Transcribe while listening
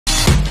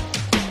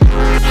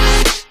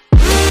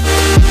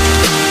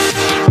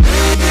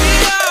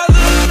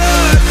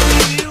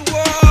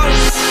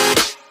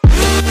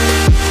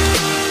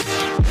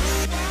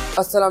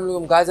अस्सलाम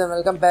वालेकुम guys and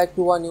welcome back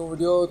to a new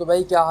video. तो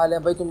भाई क्या हाल है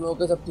भाई, तुम लोगों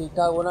के सब ठीक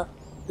ठाक हो ना।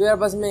 तो यार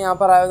बस मैं यहाँ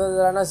पर आया था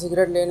ज़रा ना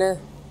सिगरेट लेने।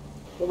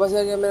 तो बस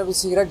यार मैं अभी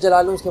सिगरेट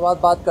जला लूँ, उसके बाद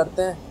बात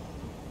करते हैं।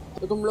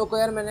 तो तुम लोग को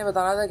यार मैंने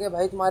बताना था कि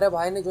भाई तुम्हारे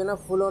भाई ने जो है ना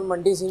फुल ऑन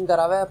मंडी सीन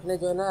करा हुआ है अपने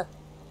जो है ना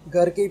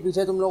घर के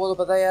पीछे। तुम लोगों को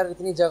तो पता है यार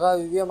इतनी जगह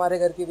हुई है हमारे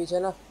घर के पीछे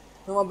ना,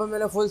 तो वहाँ पर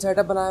मैंने फुल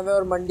सेटअप बनाया हुआ है।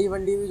 और मंडी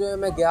वंडी भी जो है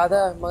मैं गया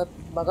था,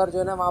 मगर जो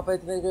है ना वहाँ पर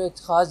इतने जो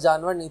खास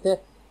जानवर नहीं थे।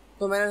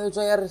 तो मैंने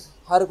सोचा यार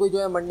हर कोई जो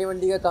है मंडी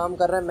वंडी का काम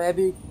कर रहा है, मैं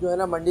भी जो है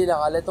ना मंडी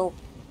लगा लेता हूँ,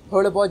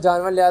 थोड़े बहुत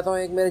जानवर ले आता हूँ।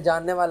 एक मेरे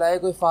जानने वाला है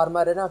कोई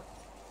फार्मर है ना,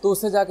 तो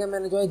उससे जाके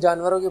मैंने जो है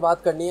जानवरों की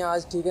बात करनी है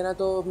आज, ठीक है ना।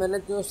 तो मैंने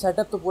जो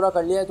सेटअप तो पूरा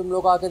कर लिया है, तुम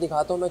लोग को आके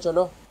दिखाता हूँ मैं।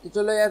 चलो तो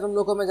चलो यार तुम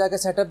लोग को मैं जाके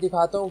सेटअप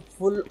दिखाता हूँ।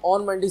 फुल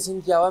ऑन मंडी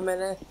सीन किया हुआ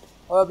मैंने।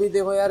 और अभी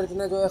देखो यार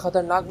इतने जो है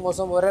ख़तरनाक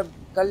मौसम हो रहा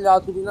है। कल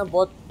रात को भी ना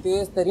बहुत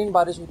तेज़ तरीन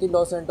बारिश हुई थी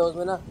लॉस सेंटोस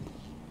में ना।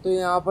 तो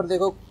यहाँ पर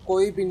देखो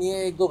कोई भी नहीं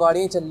है, एक दो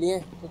गाड़ियाँ चल रही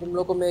हैं। तो तुम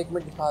लोग को मैं एक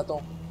मिनट दिखाता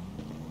हूँ।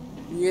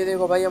 ये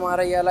देखो भाई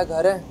हमारा ये वाला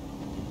घर है,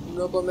 तुम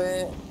लोग को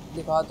मैं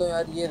दिखाता हूँ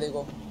यार। ये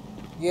देखो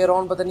ये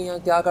रौन पता नहीं यहाँ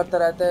क्या करता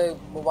रहता है,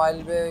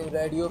 मोबाइल पे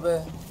रेडियो पे।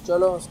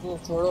 चलो उसको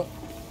छोड़ो।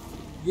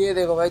 ये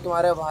देखो भाई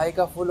तुम्हारे भाई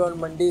का फुल ऑन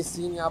मंडी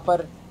सीन यहाँ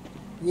पर।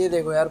 ये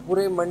देखो यार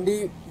पूरी मंडी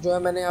जो है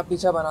मैंने यहाँ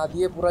पीछे बना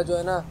दी है पूरा जो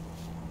है ना।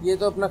 ये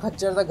तो अपना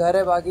खच्चर सा घर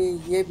है, बाकी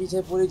ये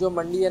पीछे पूरी जो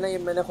मंडी है ना ये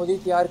मैंने खुद ही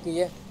तैयार की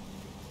है।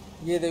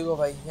 ये देखो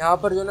भाई यहाँ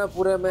पर जो ना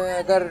पूरे में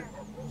अगर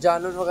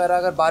जानवर वगैरह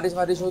अगर बारिश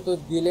वारिश हो तो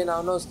गीले ना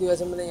होना, उसकी वजह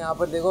से मैंने यहाँ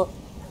पर देखो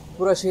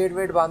पूरा शेड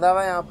वेड बांधा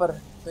हुआ है यहाँ पर।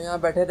 तो यहाँ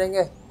बैठे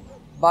रहेंगे।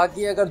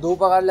 बाकी अगर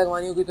धूप वगैरह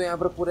लगवानी होगी तो यहाँ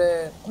पर पूरे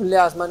खुले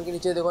आसमान के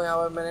नीचे देखो यहाँ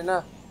पर मैंने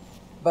ना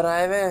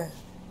बनाए हुए हैं।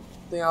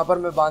 तो यहाँ पर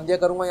मैं बांध दिया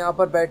करूँगा। यहाँ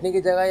पर बैठने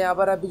की जगह यहाँ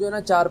पर अभी जो है ना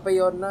चारपाई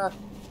और ना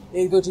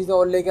एक दो चीज़ें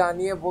और लेके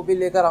आनी है, वो भी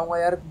लेकर आऊँगा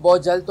यार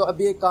बहुत जल्द। तो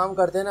अभी एक काम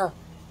करते हैं ना,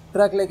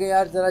 ट्रक लेके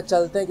यार ज़रा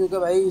चलते हैं, क्योंकि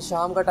भाई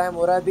शाम का टाइम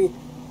हो रहा है। अभी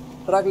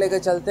ट्रक लेके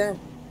चलते हैं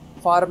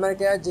फार्मर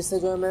के, जिससे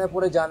जो है मैंने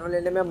पूरे जानवर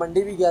लेने में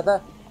मंडी भी गया था।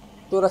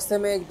 तो रास्ते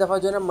में एक दफ़ा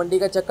जो है ना मंडी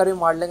का चक्कर भी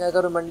मार लेंगे।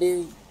 अगर मंडी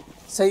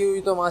सही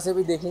हुई तो वहाँ से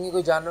भी देख लेंगे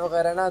कोई जानवर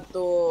वगैरह ना।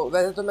 तो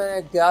वैसे तो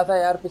मैं गया था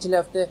यार पिछले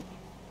हफ्ते,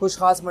 कुछ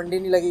खास मंडी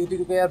नहीं लगी हुई थी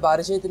क्योंकि यार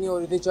बारिशें इतनी हो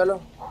रही थी। चलो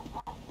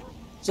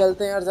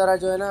चलते हैं यार ज़रा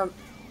जो है ना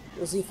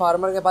उसी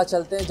फार्मर के पास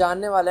चलते हैं।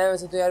 जानने वाला है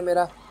वैसे तो यार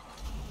मेरा,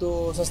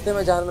 तो सस्ते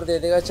में जानवर दे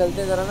देगा।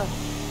 चलते हैं ज़रा ना।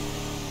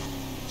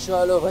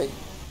 चलो भाई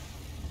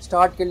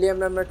स्टार्ट कर लिया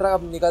हमने अपना ट्रक,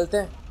 अब निकलते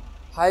हैं।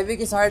 हाईवे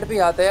की साइड पे ही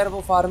आता है यार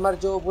वो फार्मर,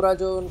 जो पूरा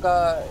जो उनका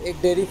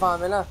एक डेयरी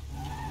फार्म है ना,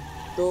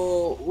 तो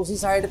उसी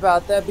साइड पे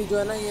आता है। अभी जो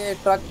है ना ये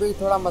ट्रक भी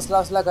थोड़ा मसला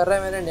वसला कर रहा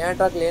है, मैंने नया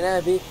ट्रक लेना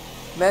है। अभी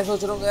मैं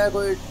सोच रहा हूँ यार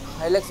कोई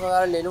हाइलक्स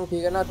वगैरह ले लूँ,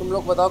 ठीक है ना। तुम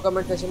लोग बताओ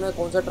कमेंट सेक्शन में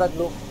कौन सा ट्रक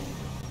लूँ।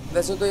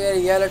 वैसे तो यार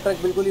ये वाला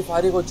ट्रक बिल्कुल ही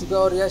फारिग हो चुका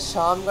है, और यार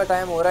शाम का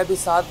टाइम हो रहा है, अभी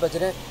 7 बज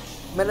रहे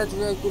हैं। मैंने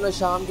सोचा क्यों ना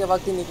शाम के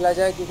वक्त ही निकला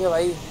जाए, क्योंकि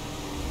भाई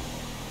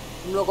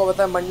तुम लोग को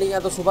पता है मंडी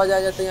यहाँ तो सुबह जा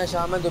जाते हैं या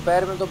शाम में।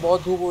 दोपहर में तो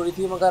बहुत धूप हो रही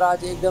थी, मगर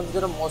आज एकदम जो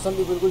है ना मौसम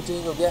भी बिल्कुल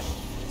चेंज हो गया।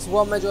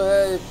 सुबह में जो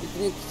है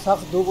इतनी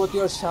सख्त धूप होती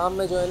है और शाम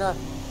में जो है ना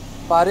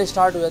बारिश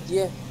स्टार्ट हो जाती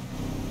है।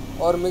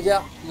 और मुझे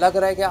लग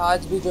रहा है कि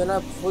आज भी जो है ना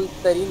फुल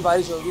तरीन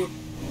बारिश होगी।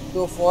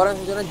 तो फ़ौरन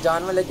से जो है ना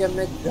जानवर लेके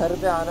हमने घर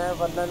पे आना है,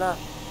 वरना ना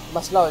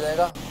मसला हो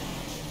जाएगा।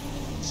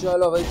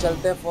 चलो भाई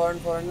चलते हैं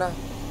फ़ौरन ना,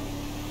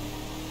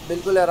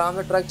 बिल्कुल आराम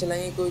से ट्रक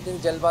चलाएंगे, कोई इतनी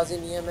जल्दबाजी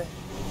नहीं है हमें।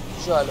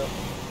 चलो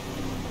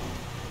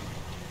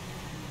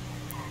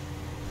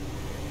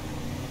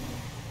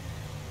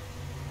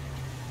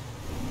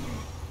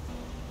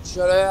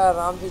चलो यार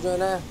आराम से जो है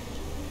ना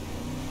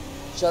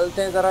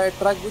चलते हैं ज़रा।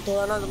 ट्रक भी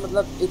थोड़ा ना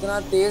मतलब इतना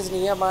तेज़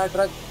नहीं है हमारा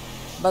ट्रक,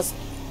 बस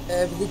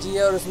एवरेज ही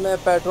है। और उसमें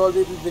पेट्रोल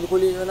भी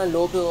बिल्कुल ही जो है ना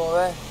लो पे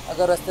हुआ है।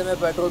 अगर रास्ते में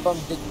पेट्रोल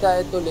पंप दिखता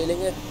है तो ले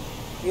लेंगे।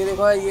 ये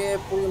देखो ये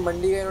पूरी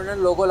मंडी का इन्होंने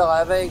लोगो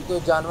लगाया हुआ है एक जो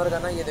जानवर का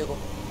ना। ये देखो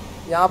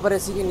यहाँ पर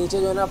इसी के नीचे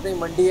जो है ना अपनी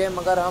मंडी है,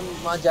 मगर हम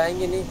वहाँ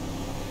जाएंगे नहीं।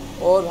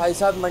 और भाई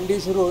साहब मंडी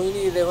शुरू हुई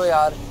नहीं, देखो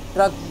यार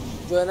ट्रक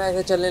जो है ना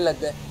ऐसे चलने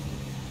लग गए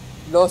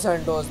लॉस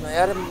एंटोस में।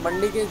 यार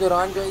मंडी के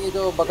दौरान जो ये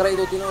जो बकरा ईद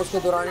होती है ना उसके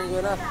दौरान ही जो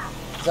है ना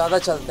ज़्यादा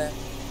चलते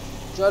हैं।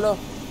 चलो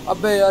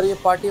अबे यार ये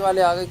पार्टी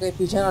वाले आ गए, कहीं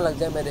पीछे ना लग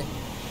जाए मेरे।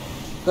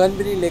 गन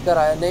भी नहीं लेकर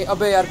आया, नहीं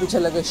अबे यार पीछे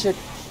लगे, शिट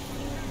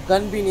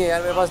गन भी नहीं है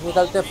यार मेरे पास।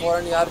 निकलते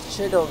फ़ौरन यार,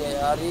 शिट हो गया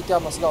यार, ये क्या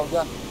मसला हो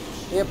गया।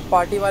 ये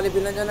पार्टी वाले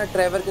भी ना जो है ना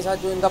ट्रेवर के साथ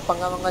जो इनका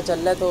पंगा वंगा चल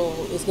रहा है,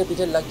 तो इसके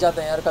पीछे लग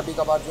जाते हैं यार कभी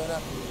कभार जो है ना।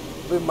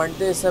 फिर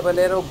मंडे इससे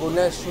पहले वो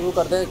गोले शुरू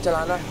कर दें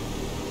चलाना।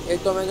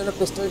 एक तो मैं जो है ना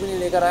पिस्टल भी नहीं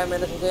लेकर आया,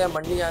 मैंने सोचा यार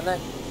मंडी जाना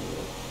है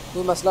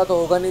कोई मसला तो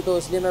होगा नहीं, तो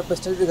इसलिए मैं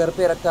पिस्टल भी घर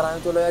पे रख कर आया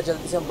हूँ। चलो यार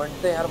जल्दी से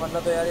मंडते हैं यार, वरना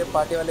तो यार ये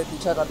पार्टी वाले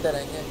पीछा करते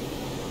रहेंगे।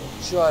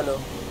 चलो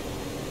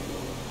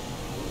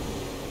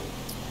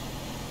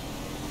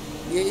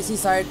ये इसी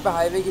साइड पे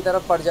हाईवे की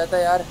तरफ पड़ जाता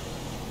है यार,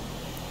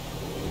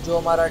 जो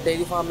हमारा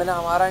डेयरी फार्म है ना,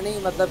 हमारा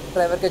नहीं मतलब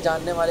ड्राइवर के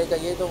जानने वाले का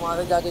ये। तो वहाँ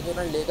से जाके जो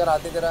ना लेकर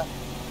आते ज़रा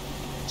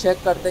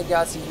चेक करते हैं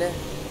क्या सीन है।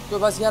 तो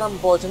बस यार हम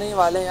पहुँचने ही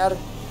वाले हैं यार,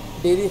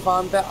 डेयरी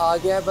फार्म पे आ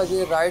गया है। बस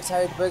ये राइट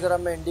साइड पे ज़रा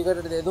मैं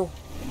इंडिकेटर दे दूँ।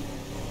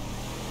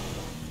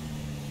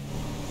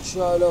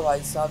 चलो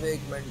भाई साहब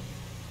एक मिनट,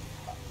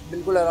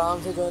 बिल्कुल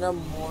आराम से जो है ना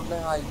मोड़ना।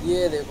 हाँ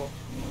ये देखो,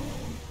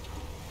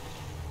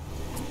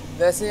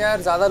 वैसे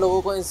यार ज़्यादा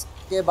लोगों को इस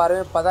के बारे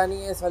में पता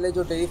नहीं है इस वाले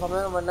जो डेयरी फार्म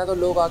है, वरना तो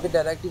लोग आके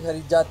डायरेक्ट ही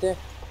खरीद जाते हैं।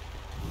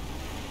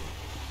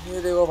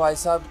 ये देखो भाई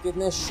साहब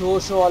कितने शो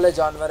वाले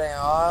जानवर हैं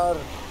यार।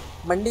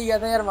 मंडी गया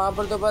था यार, वहाँ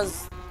पर तो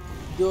बस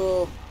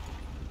जो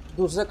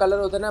दूसरे कलर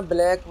होते हैं ना,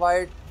 ब्लैक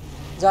वाइट,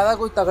 ज़्यादा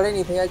कोई तगड़े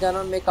नहीं थे यार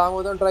जानवर। मैं काम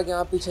होता हूँ ट्रक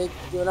यहाँ पीछे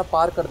जो है ना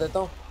पार कर देता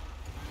हूँ।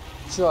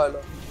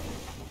 चलो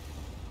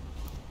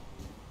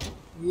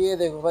ये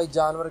देखो भाई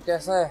जानवर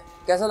कैसा है,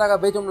 कैसा लगा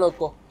भाई तुम लोग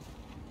को,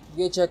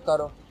 ये चेक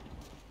करो।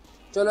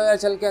 चलो यार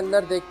चल के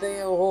अंदर देखते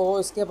हैं। हो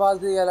इसके पास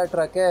भी वाला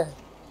ट्रक है।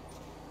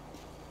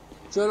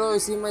 चलो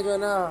इसी में जो है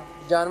ना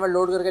जानवर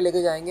लोड करके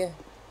लेके जाएंगे।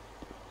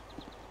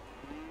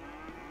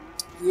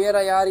 ये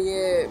रहा यार,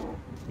 ये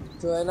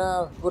जो है ना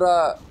पूरा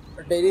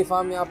डेयरी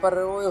फार्म। यहाँ पर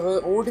वो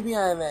ऊँट भी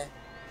आए हुए हैं।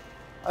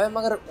 अबे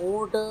मगर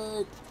ऊँट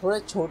थोड़े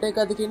छोटे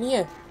कद के नहीं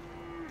है।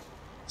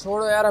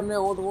 छोड़ो यार, हमने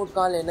ऊँट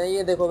कहाँ लेना है।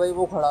 ये देखो भाई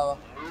वो खड़ा हुआ,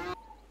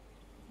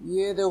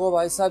 ये देखो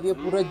भाई साहब, ये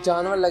पूरे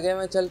जानवर लगे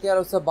हुए हैं। चल के यार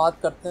उससे बात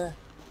करते हैं।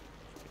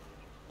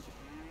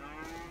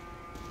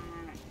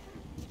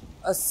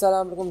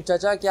 अस्सलाम वालेकुम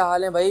चाचा, क्या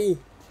हाल है भाई?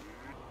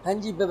 हाँ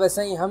जी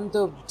बेबसाई, हम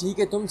तो ठीक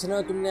है, तुम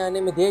सुनो, तुमने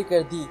आने में देर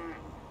कर दी।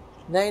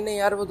 नहीं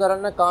यार, वो जरा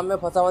ना काम में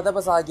फंसा हुआ था,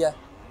 बस आ गया।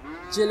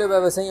 चलो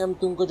बेबसाई, हम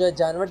तुमको जो है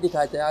जानवर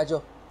दिखाते हैं।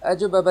 आजो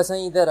आजो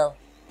बेबसाई, इधर आओ।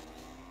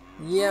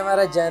 ये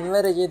हमारा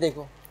जानवर है, ये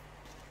देखो।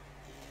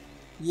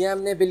 ये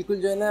हमने बिल्कुल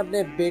जो है ना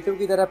अपने बेटों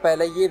की तरह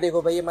पाला। ये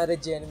देखो भाई हमारे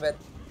जानवर,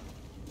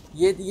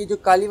 ये जो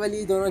काली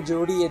वाली दोनों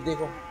जोड़ी है,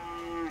 देखो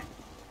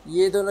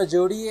ये दोनों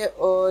जोड़ी है,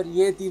 और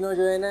ये तीनों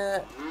जो है ना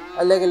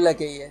अलग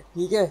अलग है ये,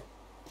 ठीक है।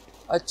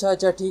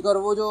 अच्छा ठीक। और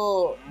वो जो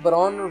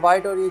ब्राउन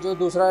वाइट और ये जो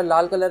दूसरा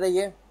लाल कलर है,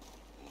 ये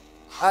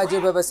आज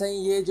बेबसाई,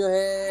 ये जो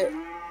है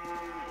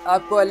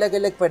आपको अलग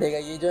अलग पड़ेगा।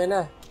 ये जो है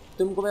ना,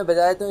 तुमको मैं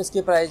बताया तो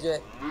इसकी प्राइस जो है,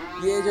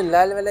 ये जो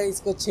लाल वाला है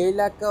इसको 6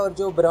 लाख का, और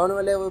जो ब्राउन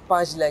वाला है वो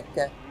 5 लाख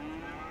का है।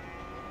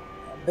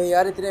 भाई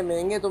यार इतने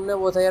महंगे तुमने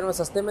वो था यार, मैं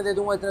सस्ते में दे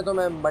दूंगा। इतने तो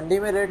मैं मंडी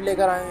में रेट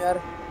लेकर आया हूँ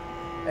यार।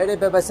 अरे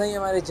बेबसाई,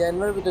 हमारे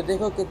जानवर भी तो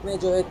देखो कितने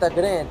जो है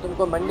तगड़े हैं।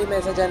 तुमको मंडी में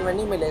ऐसा जानवर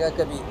नहीं मिलेगा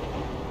कभी।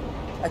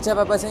 अच्छा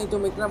बेबसाई,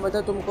 तुम इतना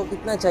बताओ तुमको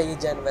कितना चाहिए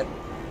जानवर?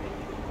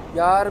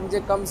 यार मुझे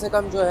कम से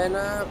कम जो है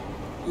ना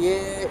ये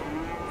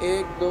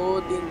 1 2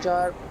 3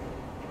 4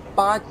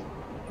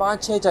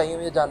 5 6 चाहिए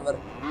मुझे जानवर।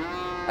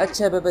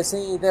 अच्छा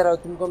बेबसाई, इधर आओ,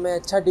 तुमको मैं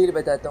अच्छा डील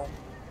बताता हूँ।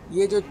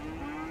 ये जो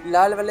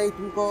लाल वाला ही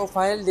तुमको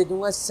फाइनल दे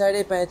दूंगा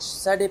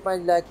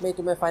 5.5 लाख में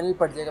तुम्हें फाइनल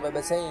पड़ जाएगा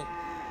बेबसाई।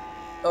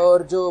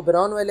 और जो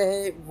ब्राउन वाले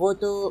है वो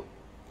तो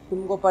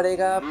तुमको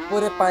पड़ेगा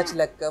पूरे 5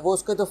 लाख का। वो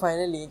उसका तो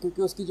फाइनल ही है,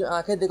 क्योंकि उसकी जो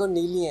आंखें देखो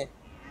नीली हैं।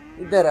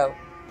 इधर आओ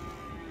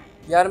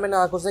यार, मैंने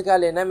आंखों से क्या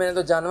लेना है, मैंने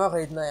तो जानवर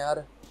खरीदना है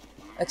यार।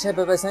 अच्छा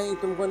बेबसाई,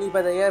 तुमको नहीं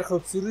पता यार,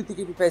 खूबसूरती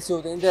के भी पैसे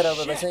होते हैं। इधर आओ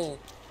बेबसाई,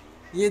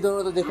 ये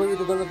दोनों तो देखो, ये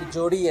तो दोनों तो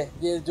जोड़ी है।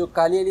 ये जो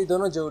काली वाली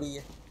दोनों जोड़ी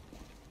है।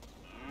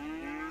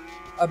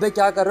 अबे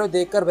क्या कर रहे हो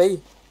देख कर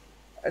भाई?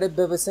 अरे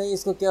बेबसाई,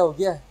 इसको क्या हो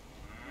गया?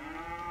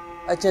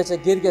 अच्छा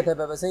गिर गया था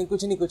बेबसाई,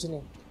 कुछ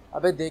नहीं।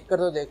 अबे देख कर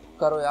तो देख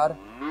करो यार।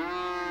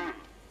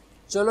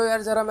 चलो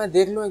यार ज़रा मैं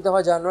देख लूँ एक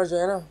दफ़ा जानवर जो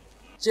है ना।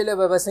 चलो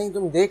बेबसाई,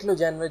 तुम देख लो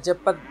जानवर,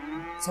 जब पर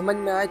समझ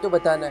में आए तो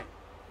बताना है।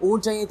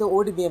 ऊँट चाहिए तो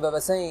ऊँट भी है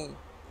बेबसाई।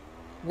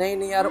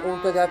 नहीं यार,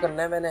 ऊँट का क्या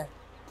करना है मैंने।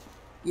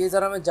 ये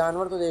ज़रा मैं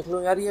जानवर तो देख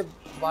लूँ यार। ये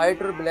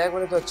वाइट और ब्लैक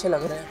वाले तो अच्छे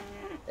लग रहे हैं।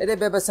 अरे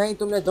बेबसाई,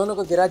 तुमने दोनों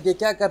को गिरा दिया,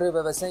 क्या कर रहे हो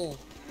बेबसाई?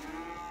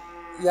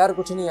 यार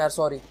कुछ नहीं यार,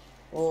 सॉरी,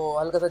 वो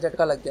हल्का सा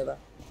झटका लग गया था।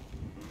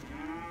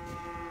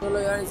 चलो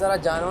यार ज़रा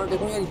जानवर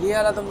देखो यार। ये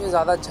वाला तो मुझे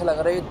ज़्यादा अच्छा लग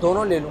रहा है, ये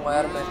दोनों ले लूँगा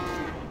यार मैं।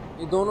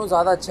 ये दोनों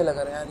ज़्यादा अच्छे लग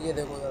रहे हैं यार, ये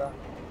देखो ज़रा।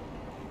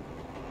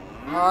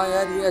 हाँ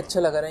यार ये अच्छे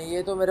लग रहे हैं,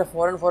 ये तो मेरे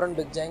फ़ौरन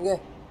बिक जाएंगे।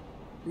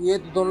 ये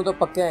तो दोनों तो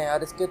पक्के हैं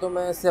यार। इसके तो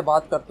मैं इससे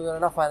बात करता हूँ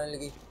ना फाइनल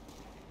की।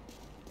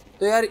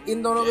 तो यार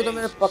इन दोनों के तो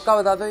मैं पक्का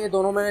बताता हूँ, ये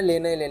दोनों मैंने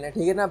लेने ही लेने,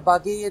 ठीक है ना।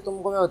 बाकी ये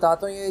तुमको मैं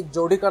बताता हूँ, ये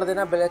जोड़ी कर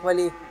देना ब्लैक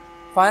वाली।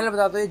 फाइनल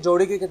बताता हूँ ये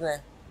जोड़ी के कितने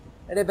हैं।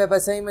 अरे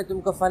बेबसाई, मैं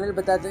तुमको फाइनल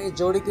बताता हूँ, ये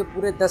जोड़ी के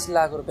पूरे 10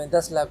 लाख रुपये।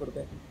 10 लाख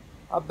रुपये।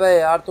 अबे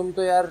यार तुम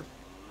तो यार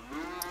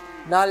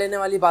ना लेने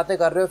वाली बातें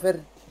कर रहे हो।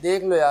 फिर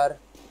देख लो यार,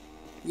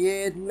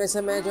 ये इनमें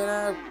से मैं जो है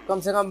ना कम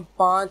से कम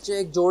 5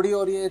 एक जोड़ी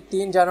और ये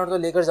 3 जानवर तो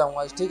लेकर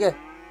जाऊंगा आज, ठीक है।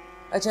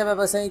 अच्छा मैं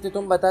बस तो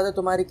तुम बता दो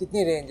तुम्हारी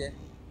कितनी रेंज है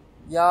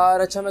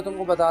यार। अच्छा मैं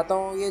तुमको बताता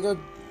हूँ, ये जो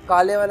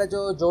काले वाला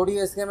जो जोड़ी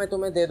है इसके मैं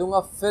तुम्हें दे दूंगा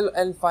फिल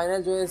एंड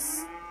फाइनल जो है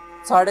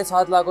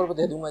 7.5 लाख रुपये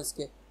दे दूंगा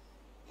इसके।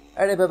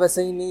 अरे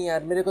बेबसाई नहीं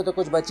यार, मेरे को तो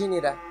कुछ बच ही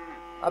नहीं रहा।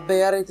 अबे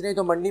यार इतने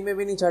तो मंडी में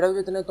भी नहीं चढ़े हो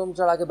जितने तुम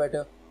चढ़ा के बैठे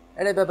हो।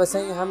 अरे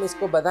बेबसाई, हम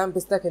इसको बादाम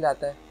पिस्ता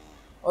खिलाता है।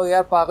 और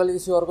यार पागल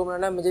किसी और को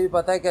बनाना है, मुझे भी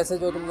पता है कैसे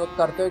जो तुम लोग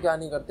करते हो क्या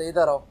नहीं करते।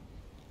 इधर आओ,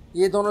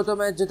 ये दोनों तो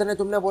मैं जितने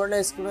तुमने बोलना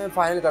है इसको मैं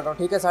फाइनल कर रहा हूँ,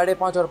 ठीक है।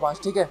 5.5 और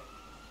 5, ठीक है।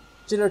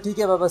 चलो ठीक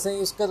है बेबसाई,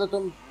 इसका तो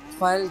तुम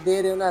फाइनल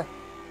दे रहे हो ना।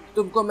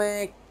 तुमको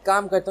मैं एक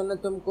काम करता हूँ ना,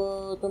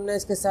 तुमने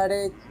इसके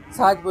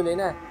 7.5 बोले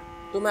ना,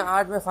 तो मैं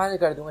 8 में फाइनल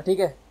कर दूँगा, ठीक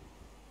है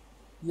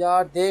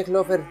यार। देख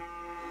लो फिर।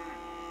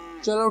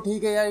 चलो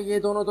ठीक है यार, ये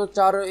दोनों तो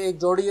 4 एक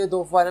जोड़ी है,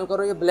 2 फाइनल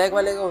करो। ये ब्लैक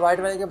वाले का वाइट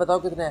वाले के बताओ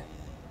कितने हैं।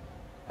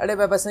 अरे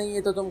बेबसाई,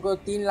 ये तो तुमको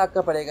 3 लाख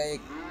का पड़ेगा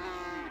एक।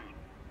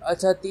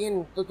 अच्छा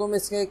 3, तो तुम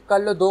इसके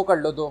कर लो 2 कर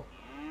लो 2।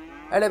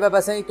 अरे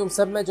बेबसाई, तुम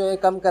सब में जो है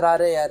कम करा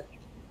रहे यार।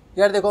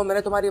 यार देखो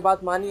मैंने तुम्हारी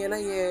बात मानी है ना,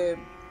 ये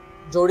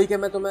जोड़ी के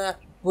मैं तुम्हें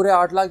पूरे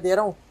 8 लाख दे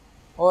रहा हूँ,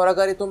 और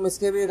अगर तुम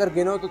इसके भी अगर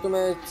गिनो तो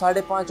तुम्हें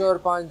 5.5 और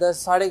 5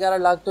 10 11.5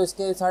 लाख तो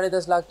इसके,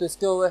 10.5 लाख तो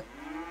इसके हुए।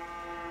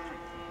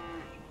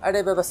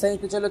 अरे बस सही,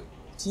 तो चलो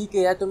ठीक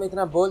है यार, तुम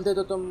इतना बोलते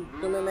तो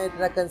तुम्हें मैं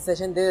इतना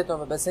कंसेशन दे देता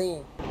हूँ बस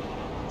सही।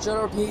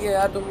 चलो ठीक है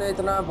यार, तुमने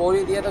इतना बोल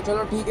ही दिया तो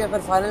चलो ठीक है,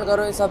 फिर फाइनल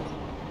करो ये सब।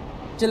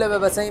 चलो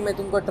बस सही, मैं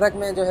तुमको ट्रक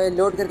में जो है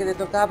लोड करके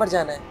देता हूँ। कहाँ पर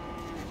जाना है?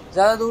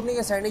 ज़्यादा दूर नहीं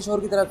है, सैंडी शोर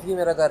की तरफ ही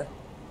मेरा घर।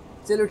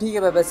 चलो ठीक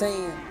है बस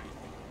सही,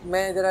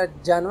 मैं ज़रा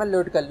जानवर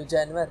लोड कर लूँ,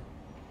 जानवर।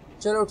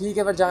 चलो ठीक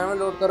है, फिर जानवर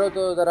लोड करो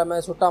तो ज़रा मैं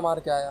सुट्टा मार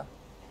के आया।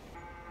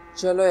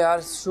 चलो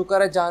यार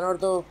शुक्र है, जानवर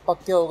तो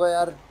पक्के हो गए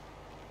यार,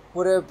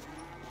 पूरे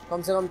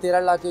कम से कम 13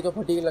 लाख की तो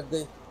फटीक लग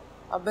गई।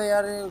 अबे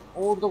यार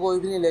ऊँट तो कोई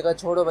भी नहीं लेगा,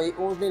 छोड़ो भाई,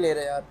 ऊँट नहीं ले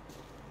रहे यार,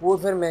 ऊँट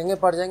फिर महंगे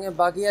पड़ जाएंगे।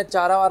 बाकी यार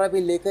चारा वारा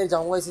भी लेकर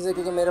जाऊँगा इसी से,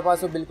 क्योंकि मेरे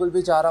पास तो बिल्कुल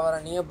भी चारा वारा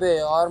नहीं है। अबे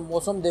यार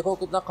मौसम देखो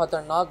कितना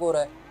ख़तरनाक हो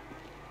रहा है,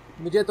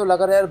 मुझे तो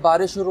लग रहा है यार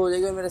बारिश शुरू हो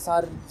जाएगी और मेरे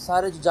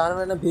सारे जो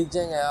जानवर ना भीग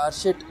जाएंगे यार।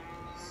 शिट,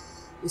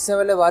 इससे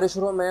पहले बारिश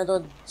शुरू हो, मैं तो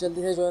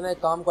जल्दी से जो है ना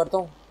एक काम करता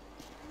हूँ,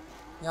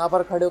 यहाँ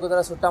पर खड़े होकर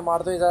ज़रा सुट्टा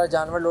मारता हूँ, ज़रा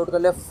जानवर लोड कर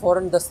ले,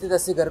 फ़ौरन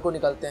दस्ती घर को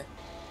निकलते हैं।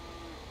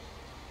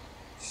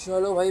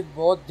 चलो भाई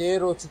बहुत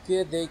देर हो चुकी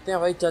है, देखते हैं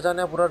भाई चाचा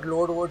ने पूरा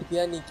लोड वोड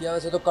किया नहीं किया।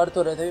 वैसे तो कर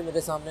तो रहे थे भी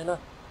मेरे सामने ना।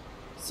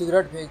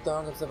 सिगरेट फेंकता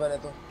हूँ सबसे पहले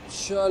तो।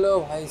 चलो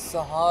भाई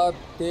साहब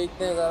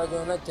देखते हैं ज़रा जो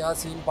है ना क्या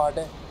सीन पार्ट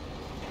है।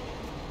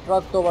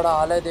 ट्रक तो बड़ा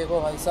हाल है,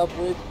 देखो भाई साहब,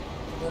 पूरी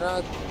जो ना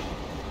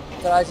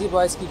कराची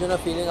बॉयज़ की जो ना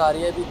फीलिंग आ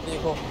रही है अभी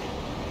देखो।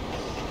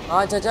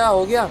 हाँ चाचा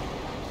हो गया?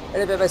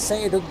 अरे बस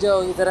सही रुक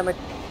जाओ, ये ज़रा मैं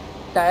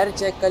टायर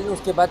चेक कर लूँ,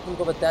 उसके बाद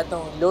तुमको बताता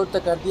हूँ। लोड तो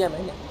कर दिया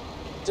मैंने।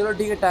 चलो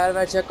ठीक है, टायर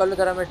वायर चेक कर लो,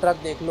 ज़रा मैं ट्रक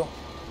देख लो।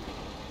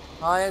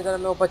 हाँ यार ज़रा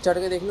मैं ऊपर चढ़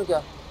के देख लूँ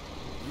क्या?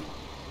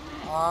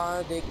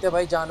 हाँ देखते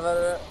भाई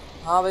जानवर,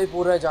 हाँ भाई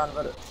पूरा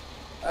जानवर।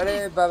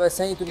 अरे बाबा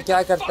सही, तुम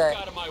क्या करता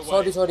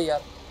है? सॉरी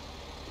यार।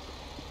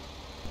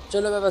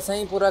 चलो बाबा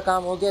सही, पूरा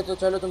काम हो गया तो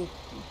चलो तुम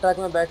ट्रक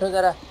में बैठो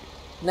ज़रा।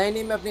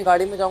 नहीं मैं अपनी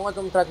गाड़ी में जाऊँगा,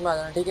 तुम ट्रक में आ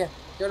जाना, ठीक है?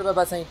 चलो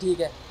बाबा सही ठीक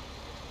है।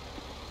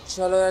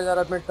 चलो यार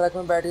ज़रा अपने ट्रक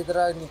में बैठ के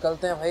ज़रा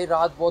निकलते हैं भाई,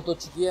 रात बहुत हो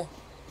चुकी है।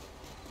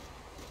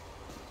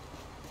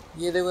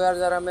 ये देखो यार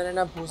ज़रा मैंने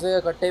ना भूसे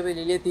के कट्टे भी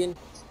ले लिए 3,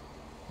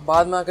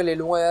 बाद में आके ले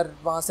लूँगा यार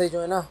वहाँ से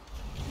जो है ना।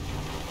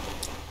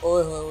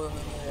 ओए हो,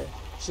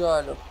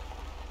 चलो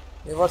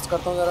रिवर्स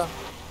करता हूँ ज़रा।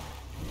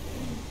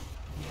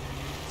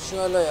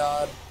 चलो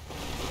यार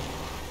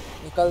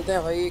निकलते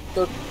हैं भाई। एक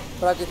तो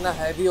ट्रक इतना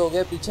हैवी हो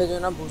गया, पीछे जो है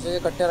ना भूसे के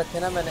कट्टे रखे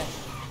ना मैंने,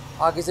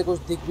 आगे से कुछ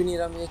दिख भी नहीं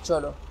रहा मुझे।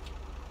 चलो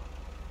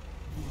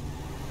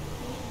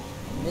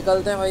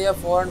निकलते हैं भैया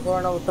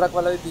फ़ौरन, अब ट्रक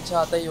वाला भी पीछे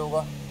आता ही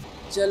होगा।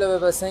 चलो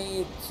बस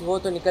सही, वो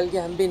तो निकल के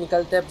हम भी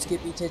निकलते हैं उसके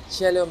पीछे।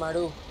 चलो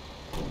मारू,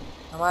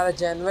 हमारा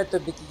जानवर तो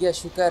बिक गया,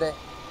 शुक्र है।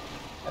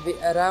 अभी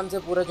आराम से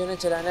पूरा जो है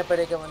चलाना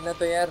पड़ेगा, वरना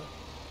तो यार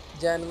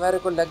जानवर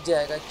को लग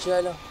जाएगा।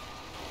 चलो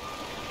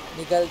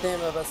निकलते हैं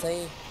बाबा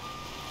सही।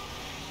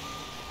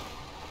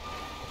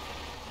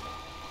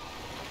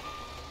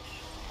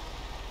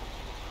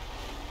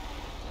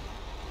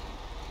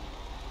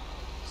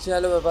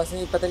 चलो बाबा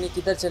सही, पता नहीं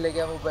किधर चले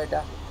गया वो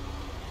बेटा।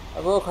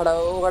 अब वो खड़ा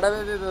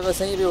बाबा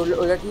सही भी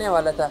उलटने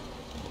वाला था।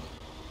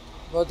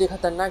 बहुत ही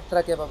ख़तरनाक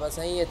ट्रक है बाबा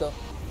सही है तो।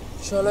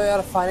 चलो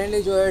यार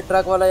फाइनली जो है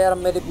ट्रक वाला यार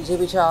मेरे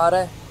पीछे आ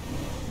रहा है।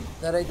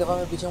 ज़रा एक दफ़ा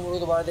मैं पीछे मुड़ूँ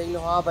दोबारा देख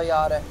लूँ, हाँ भाई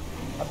आ रहा है।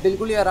 अब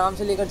बिल्कुल ही आराम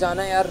से लेकर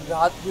जाना है यार,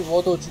 रात भी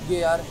बहुत हो चुकी है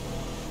यार।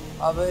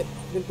 अब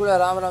बिल्कुल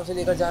आराम से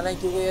लेकर जाना है,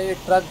 क्योंकि ये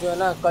ट्रक जो है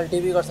ना कल्टी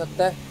भी कर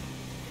सकता है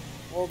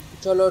वो।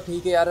 चलो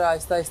ठीक है यार,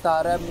 आहिस्ता आ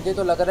रहा है। मुझे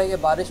तो लग रहा है कि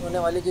बारिश होने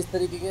वाली, जिस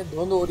तरीके की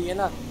धुंध हो रही है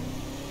ना,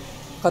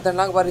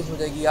 ख़तरनाक बारिश हो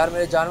जाएगी यार,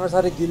 मेरे जानवर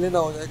सारे गीले ना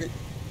हो जाएंगे।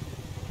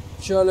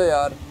 चलो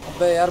यार,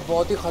 अबे यार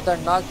बहुत ही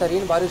ख़तरनाक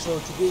तरीन बारिश हो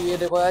चुकी है। ये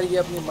देखो यार, ये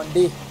अपनी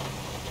मंडी,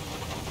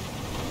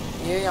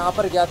 ये यहाँ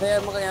पर गया था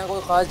यार, मगर यहाँ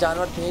कोई ख़ास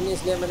जानवर थे नहीं,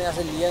 इसलिए मैंने यहाँ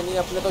से लिया नहीं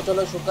अपने। तो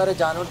चलो शुक्र है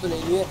जानवर तो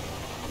ले लिए।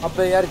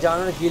 अबे यार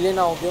जानवर गीले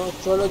ना हो गए हों।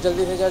 चलो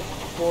जल्दी से जल्द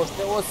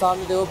पहुँचते हैं। वो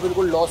सामने देखो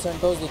बिल्कुल लॉस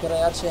एंटोस दिख रहा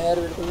है यार, शहर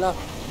बिल्कुल ना।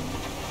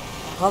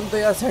 हम तो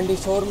यार सैंडी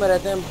शोर में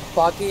रहते हैं,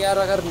 बाकी यार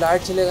अगर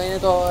लाइट चले गई है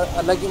तो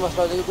अलग ही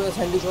मसला हो जाएगा, क्योंकि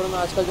सैंडी शोर में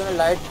आजकल जो है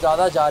लाइट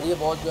ज़्यादा जा रही है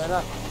बहुत जो है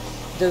ना।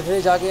 जल्द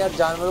से जाके यार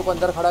जानवरों को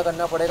अंदर खड़ा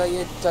करना पड़ेगा।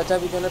 ये चाचा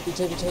भी जो है ना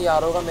पीछे ही आ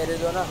रहा होगा मेरे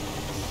जो है ना।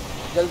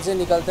 जल्द से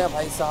निकलते हैं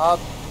भाई साहब,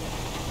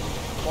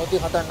 बहुत ही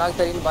ख़तरनाक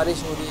तरीन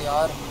बारिश हो रही है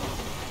यार।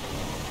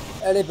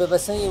 अरे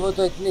व्यवसायी वो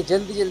तो इतनी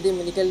जल्दी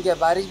में निकल गया,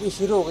 बारिश भी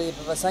शुरू हो गई।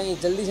 व्यवसायी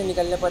जल्दी से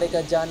निकलना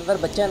पड़ेगा, जानवर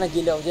बच्चा ना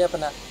गीला हो जाए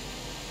अपना।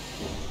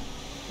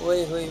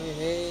 ओए होए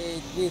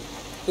इतनी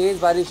तेज़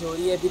बारिश हो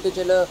रही है, अभी तो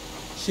चलो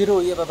शुरू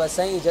हुई है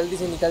व्यवसायी, जल्दी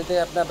से निकलते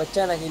हैं, अपना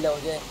बच्चा ना गीला हो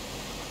जाए।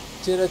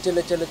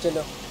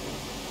 चलो।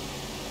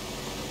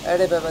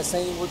 अरे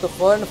व्यवसायी वो तो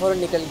फ़ौरन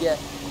निकल गया।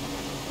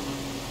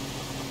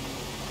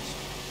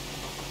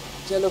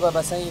 चलो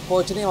बाबा सही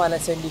पहुँचने वाला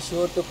है, सैंडी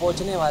शोर तो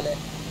पहुँचने वाला है।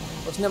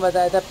 उसने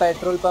बताया था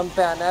पेट्रोल पंप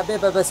पे आना है। अबे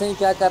बाबा सही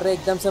क्या कर रहे,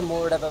 एकदम से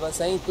मोड़ है बाबा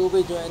सही, तू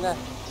भी जो है ना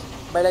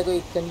बड़ा कोई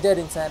कंजर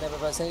इंसान है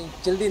बाबा सही।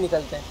 जल्दी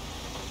निकलते हैं।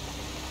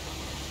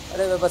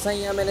 अरे बाबा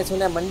सही यहाँ मैंने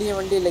सुना है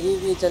मंडी लगी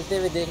हुई है, चलते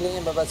हुए देख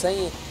लेंगे बाबा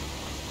सही।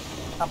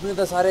 अपने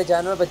तो सारे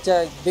जानवर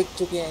बच्चा बिक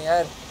चुके हैं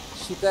यार,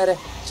 शुक्र है।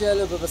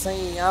 चलो बेबसाई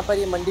यहाँ पर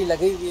ये मंडी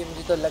लगी हुई है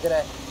मुझे तो लग रहा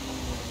है।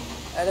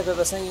 अरे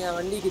बेबसाई यहाँ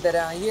मंडी की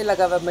तरह ये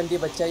लगा हुआ मंडी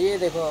बच्चा, ये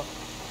देखो।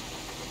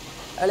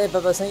 अरे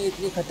बेबसाई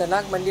इतनी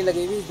ख़तरनाक मंडी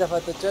लगी हुई इस दफ़ा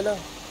तो। चलो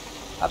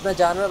अपना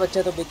जानवर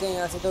बच्चा तो बिके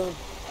यहाँ से तो।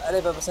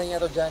 अरे बेबसाई यहाँ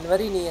तो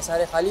जानवर ही नहीं है,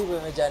 सारे खाली हुए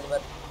हैं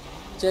जानवर।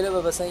 चलो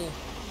बेबसाई।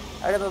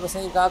 अरे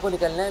बेबसाई कहाँ को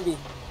निकलना है अभी?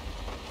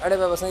 अरे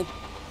बेबसाई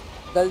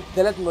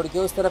गलत मुड़ के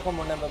उस तरफ हम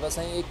मुड़ना है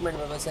बेबसाई। 1 मिनट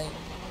बेबसाई,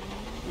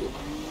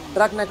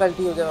 ट्रक ना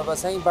कल्टी हो जाए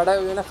बेबसाई, बड़ा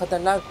जो है ना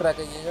ख़तरनाक ट्रक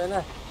है ये जो है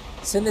ना,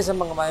 सिंध से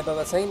मंगवाए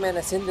बेबसाई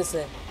मैंने, सिंध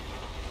से।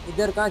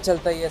 इधर कहाँ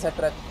चलता है ऐसा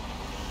ट्रक?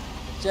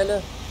 चलो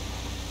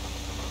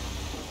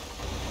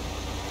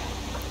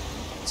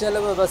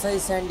चलो बेबसाई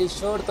सैंडी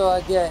शोर तो आ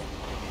गया है।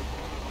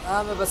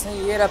 हाँ बेबसाई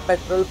ये रहा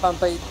पेट्रोल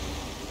पंप है।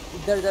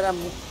 इधर ज़रा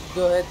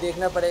जो है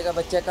देखना पड़ेगा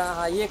बच्चा कहाँ।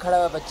 हाँ ये खड़ा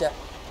हुआ बच्चा।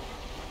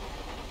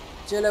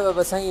 चलो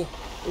बेबसाई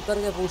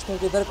उतर के पूछते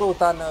हैं किधर को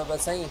उतारना है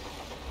बेबसाई।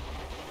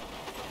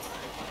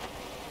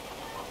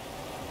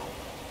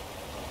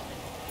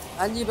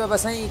 हाँ जी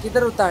बेबसाई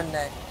किधर उतारना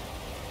है?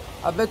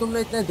 अबे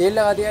तुमने इतने देर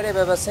लगा दिया। अरे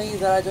बेबसाई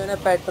ज़रा जो है ना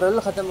पेट्रोल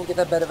ख़त्म हो गया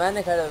था,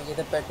 बरवाने खड़े हो गए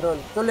थे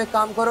पेट्रोल। तो एक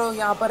काम करो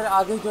यहाँ पर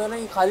आगे जो है ना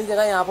ये खाली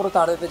जगह यहाँ पर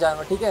उतार देते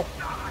जानवर, ठीक है?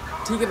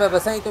 ठीक है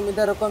बेबसाई तुम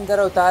इधर रुको, हम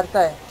ज़रा उतारता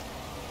है।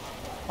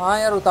 हाँ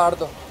यार उतार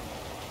दो।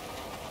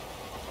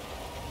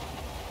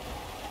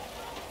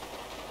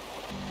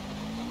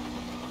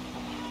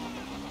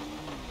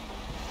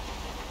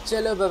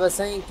 चलो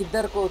बेबसाई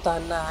किधर को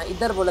उतारना है?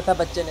 इधर बोला था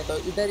बच्चे ने तो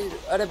इधर ही।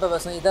 अरे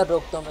बेबसाई इधर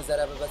रोकता हूँ मैं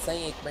ज़रा बेबसाई,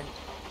 1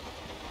 मिनट।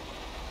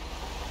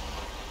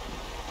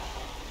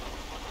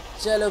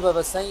 चलो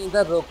बेबसाई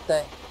इधर रोकता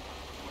है,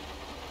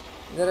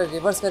 ज़रा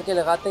रिवर्स करके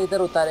लगाते हैं,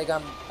 इधर उतारेगा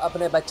हम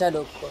अपने बच्चा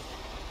लोग को।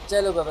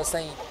 चलो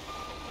बेबसाई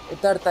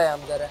उतरता है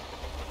हम ज़रा।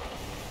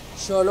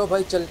 चलो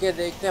भाई चल के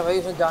देखते हैं भाई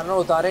उसने जानवर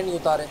उतारे नहीं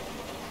उतारे।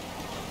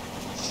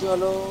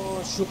 चलो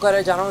शुक्र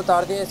है जानवर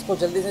उतार दिए। इसको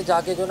जल्दी से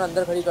जाके जो ना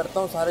अंदर खड़ी करता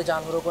हूँ सारे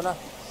जानवरों को ना,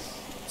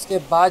 उसके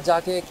बाद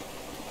जाके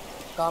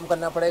काम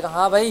करना पड़ेगा।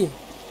 हाँ भाई।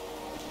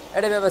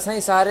 अरे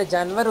बेबसाई सारे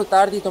जानवर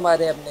उतार दी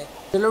तुम्हारे अपने।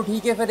 चलो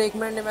ठीक है फिर 1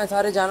 मिनट में मैं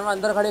सारे जानवर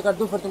अंदर खड़े कर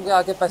दूँ, फिर तुमको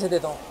आके पैसे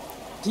देता हूँ।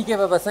 ठीक है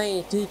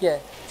बेबसाई ठीक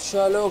है।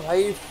 चलो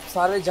भाई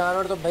सारे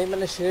जानवर तो भाई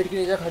मैंने शेड के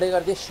नीचे खड़े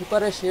कर दिए।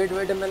 शुक्र है शेड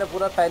वेड मैंने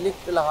पूरा पहले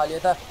ही लगा लिया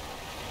था।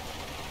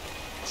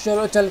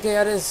 चलो चल के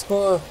यार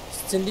इसको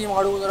सिंधी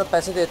मारू ज़रा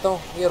पैसे देता हूँ।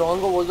 ये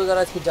रोहन को बोल दो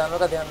ज़रा इसके जानवर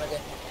का ध्यान रखे।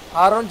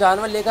 हाँ रोहन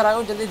जानवर लेकर आ गया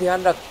हूँ, जल्दी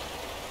ध्यान रख।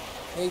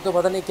 एक तो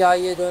पता नहीं क्या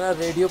ये जो है ना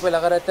रेडियो पे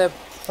लगा रहता है,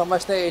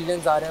 समझते हैं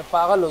एलियंस आ रहे हैं,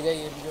 पागल हो गया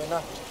ये भी जो है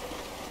ना।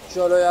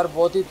 चलो यार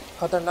बहुत ही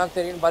ख़तरनाक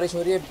तरीन बारिश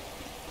हो रही है।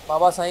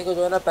 बाबा साईं को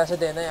जो है ना पैसे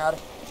देना है यार।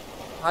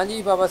 हाँ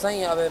जी बाबा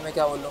साईं। अबे मैं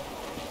क्या बोल रहा हूँ?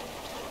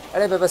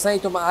 अरे बाबा साईं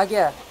तुम आ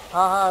गया?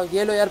 हाँ हाँ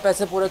ये लो यार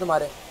पैसे पूरे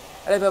तुम्हारे।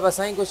 अरे बाबा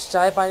साईं कुछ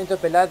चाय पानी तो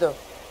पिला दो।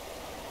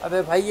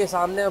 अबे भाई ये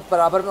सामने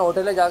बराबर में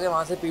होटल है, जाके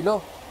वहाँ से पी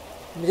लो,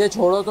 मुझे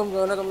छोड़ो तुम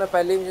जो है ना, तुमने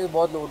पहले ही मुझे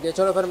बहुत लूट दिया।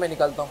 चलो फिर मैं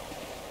निकलता हूँ।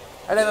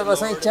 अरे बाबा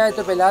साईं चाय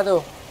तो पिला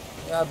दो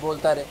यार,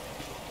 बोलता रहे।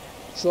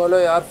 चलो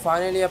यार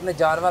फाइनली अपने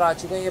जानवर आ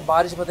चुके हैं। ये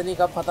बारिश पता नहीं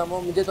कब ख़त्म हो,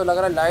 मुझे तो लग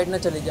रहा है लाइट ना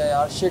चली जाए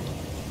यार, शिट।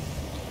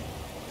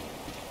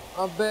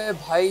 अबे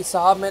भाई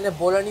साहब मैंने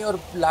बोला नहीं और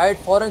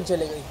लाइट फ़ौरन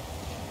चली गई।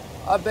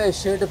 अबे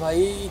शिट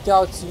भाई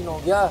क्या सीन हो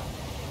गया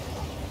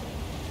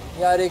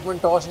यार, 1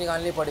 मिनट टॉर्च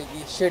निकालनी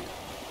पड़ेगी, शिट।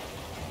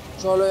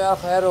 चलो यार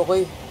खैर हो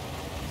गई।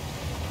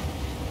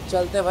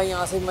 चलते हैं भाई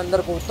यहाँ से मैं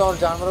अंदर कूदता हूँ और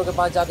जानवरों के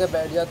पास जाके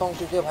बैठ जाता हूँ,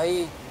 क्योंकि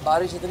भाई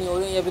बारिश इतनी हो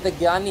रही है, ये अभी तक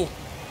गया नहीं।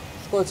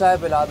 इसको चाय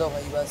पिला दो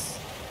भाई बस।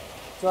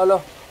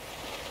 चलो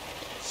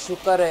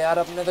शुक्र है यार,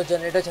 अपने तो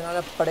जनरेटर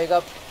चलाना पड़ेगा।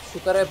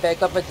 शुक्र है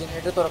बैकअप पे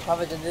जनरेटर तो रखा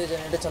हुआ है, जल्दी से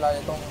जनरेटर चला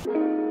लेता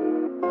हूँ।